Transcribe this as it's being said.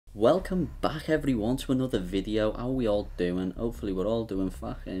Welcome back everyone to another video. How are we all doing? Hopefully we're all doing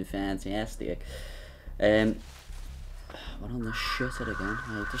fucking fantastic. We're on the shitter again.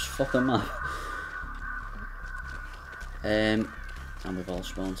 I hate this fucking map. And we've all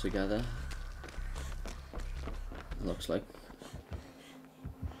spawned together. It looks like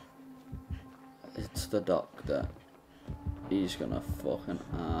it's the doctor. He's gonna fucking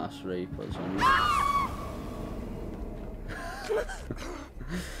ass rape us.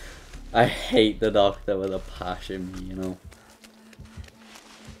 I hate the doctor with a passion, you know.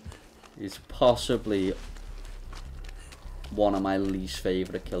 He's possibly one of my least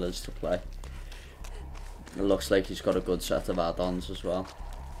favourite killers to play. It looks like he's got a good set of add-ons as well.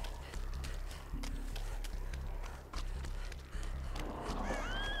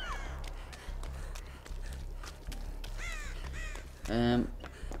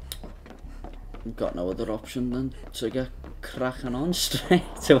 Got no other option than to get cracking on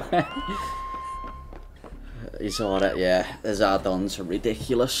straight away. He's alright, yeah. His add-ons are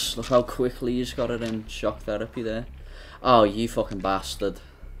ridiculous. Look how quickly he's got it in shock therapy there. Oh, you fucking bastard.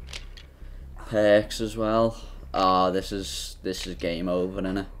 Perks as well. Oh, this is game over,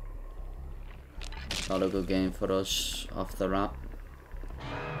 innit? Not a good game for us off the wrap.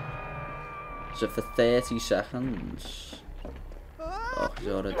 So for 30 seconds. Oh, he's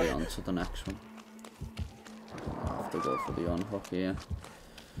already on to the next one. I have to go for the unhook here.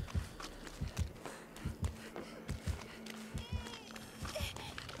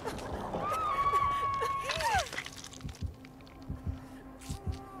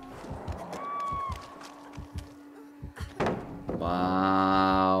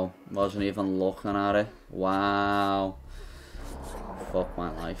 Wow, wasn't even looking at it. Wow. Fuck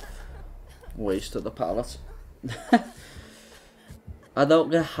my life. Wasted the pallet. I don't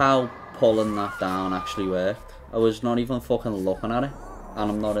get how pulling that down actually worked. I was not even fucking looking at it,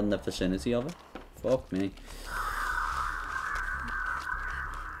 and I'm not in the vicinity of it. Fuck me.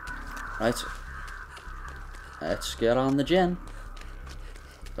 Right. Let's get on the gin.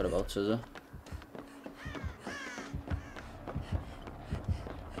 Got about scissor.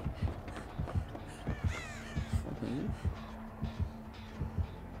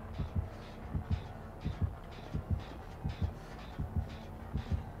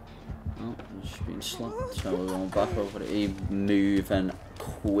 Oh, he's been slapped, so we're going back over it. He's moving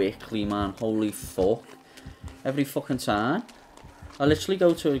quickly, man. Holy fuck. Every fucking time. I literally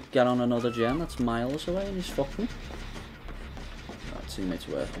go to get on another gen that's miles away and he's fucking. That teammate's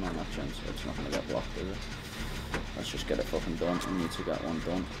working on that gen, so it's not going to get blocked, is it? Let's just get it fucking done. We need to get one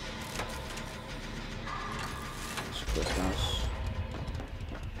done. It's quick, guys.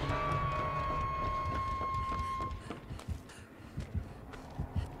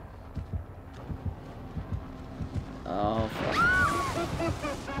 Oh, fuck.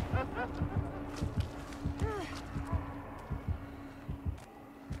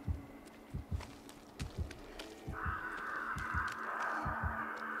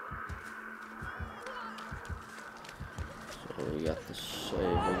 So we got the save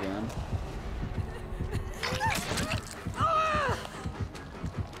again.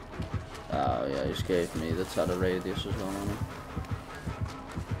 Oh yeah, he just gave me the Teta radius as well on it.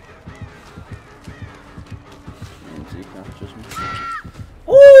 He captures me.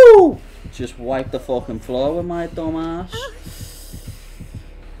 Ooh! Just wipe the fucking floor with my dumb ass.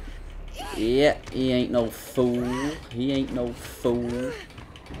 Yeah, he ain't no fool. He ain't no fool.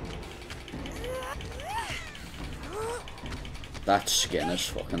 That skin is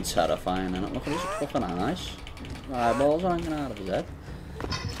fucking terrifying, innit? Look at his fucking eyes. Eyeballs are hanging out of his head.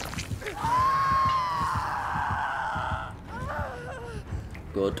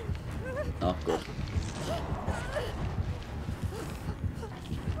 Good. Not good.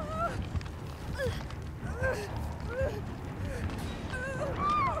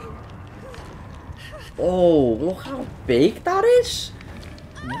 Oh, look how big that is!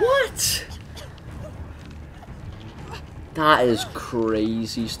 What? That is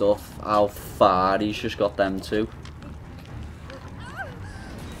crazy stuff, how far he's just got them two.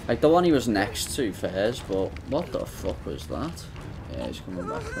 Like the one he was next to first, but what the fuck was that? Yeah, he's coming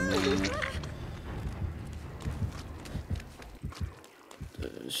back from me.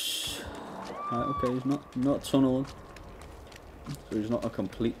 Right, okay, he's not tunneling. So he's not a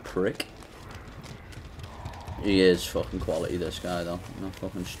complete prick. He is fucking quality, this guy though. Not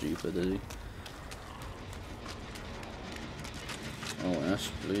fucking stupid, is he? Oh yes,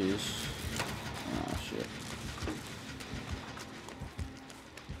 please. Ah, shit.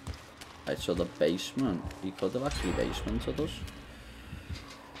 Right, so the basement. He could have actually basemented us.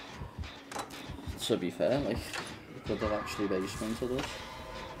 To be fair, like, he could have actually basemented us.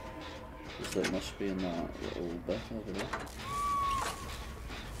 so it must be in that little bit over there.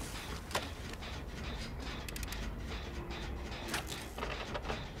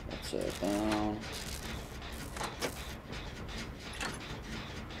 That's it down.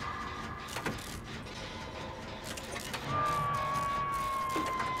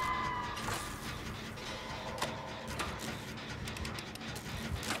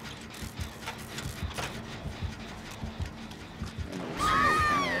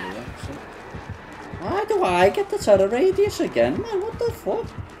 Why do I get the terror radius again, man? What the fuck?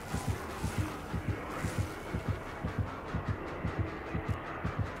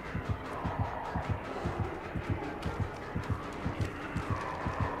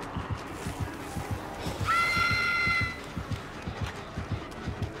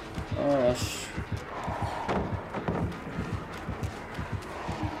 Oh, that's...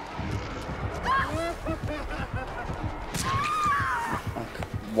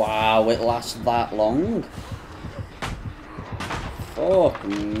 Wow, it lasts that long. Fuck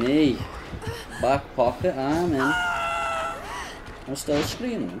me. Back pocket, I'm in. I'm still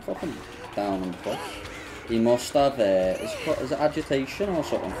screaming. I'm fucking down and fuck. He must have, is it agitation or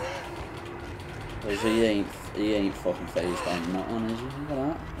something? Because he ain't fucking phased by nothing, is he? Look at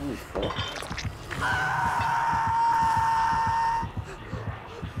that. Holy fuck.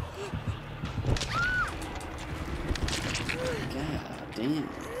 God damn.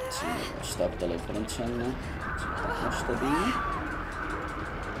 Stop deliverance on that. Must have been.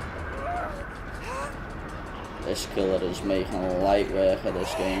 This killer is making light work of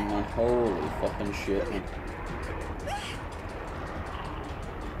this game, man. Holy fucking shit, man.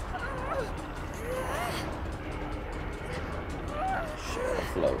 Shit,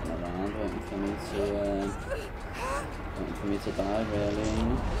 floating around, waiting for me to die, really, you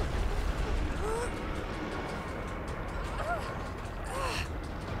know?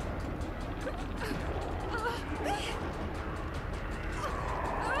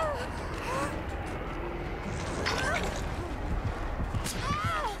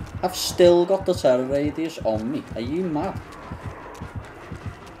 I've still got the terror radius on me. Are you mad?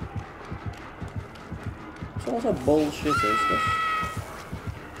 So what a bullshit is this?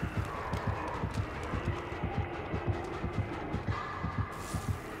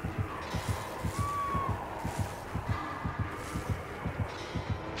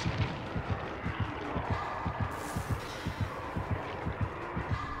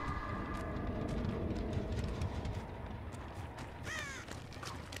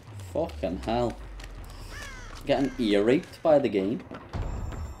 Fucking hell. Getting ear raped by the game.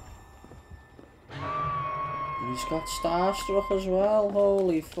 And he's got Starstruck as well,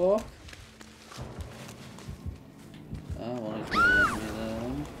 holy fuck. Oh, well, he's gonna let me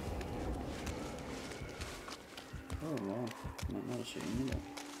there. Oh, wow. Might not have seen me there.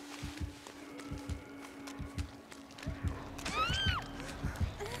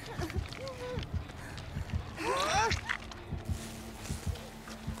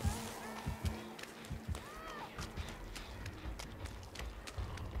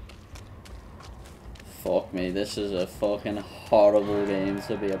 Fuck me, this is a fucking horrible game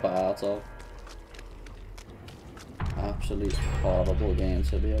to be a part of. Absolute horrible game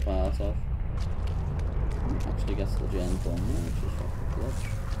to be a part of. Actually gets the gen done, which is fucking clutch.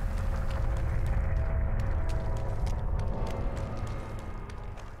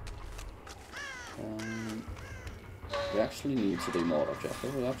 We actually need to do more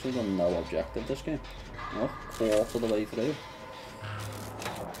objectives. We've actually done no objective this game. Oh, quarter of the way through.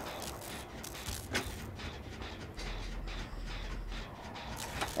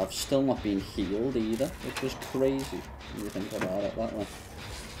 I've still not been healed either, which is crazy when you think about it that way.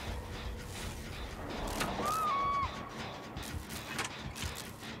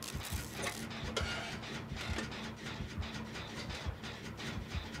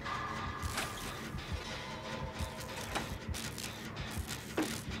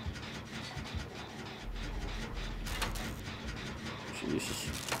 Jesus.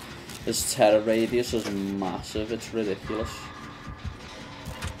 His terror radius is massive, it's ridiculous.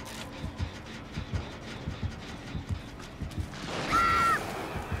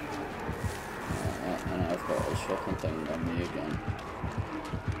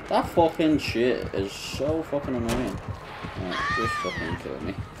 That fucking shit is so fucking annoying. Right, just fucking kill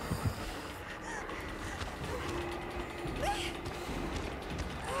me.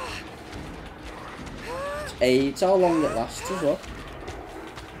 It's how long it lasts as well.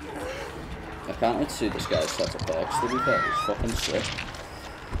 I can't wait to see this guy's set of perks, to be fair, it's fucking sick.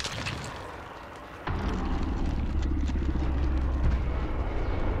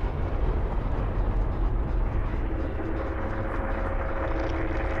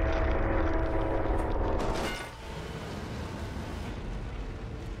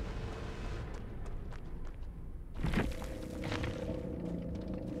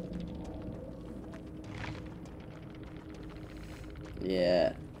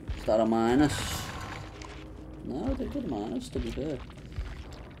 Yeah. Is that a minus? No, they did a minus, to be fair.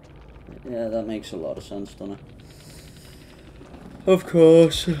 Yeah, that makes a lot of sense, doesn't it? Of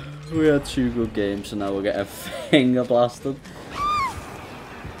course, we had 2 good games and now we're getting finger blasted.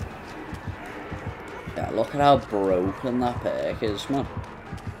 Yeah, look at how broken that perk is, man.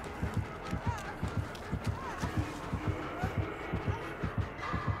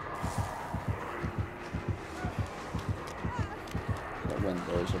 The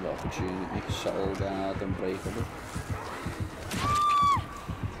windows of opportunity, Soul Guard, Unbreakable.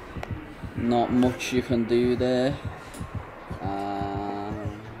 Not much you can do there.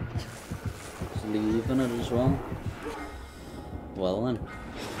 Leaving it as well. Well then.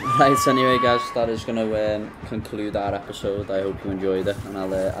 Right, anyway guys, that is going to conclude our episode. I hope you enjoyed it, and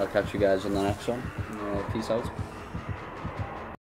I'll catch you guys in the next one. Peace out.